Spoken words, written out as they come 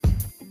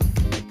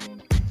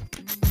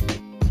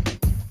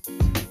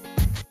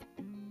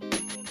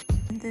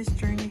this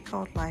journey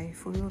called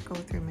life, we will go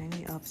through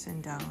many ups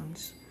and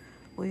downs.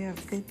 We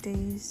have good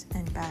days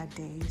and bad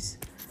days.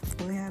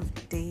 We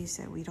have days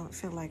that we don't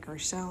feel like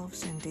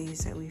ourselves and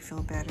days that we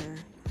feel better.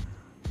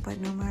 But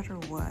no matter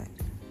what,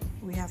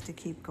 we have to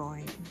keep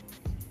going.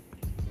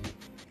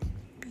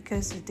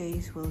 Because the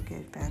days will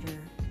get better,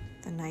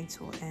 the nights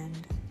will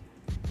end.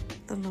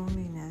 The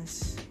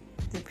loneliness,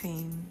 the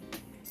pain,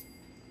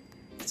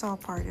 it's all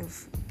part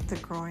of the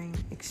growing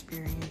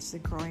experience, the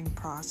growing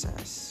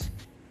process.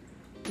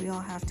 We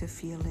all have to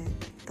feel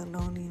it, the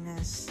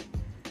loneliness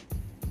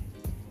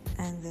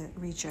and the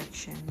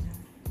rejection.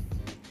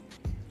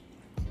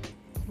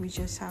 We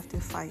just have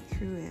to fight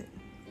through it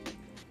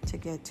to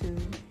get to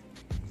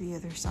the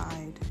other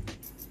side.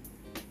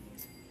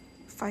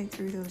 Fight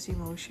through those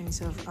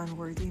emotions of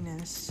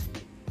unworthiness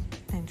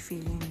and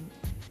feeling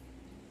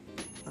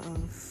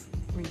of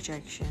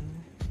rejection,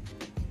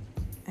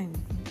 and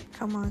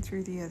come on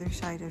through the other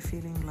side of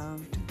feeling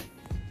loved.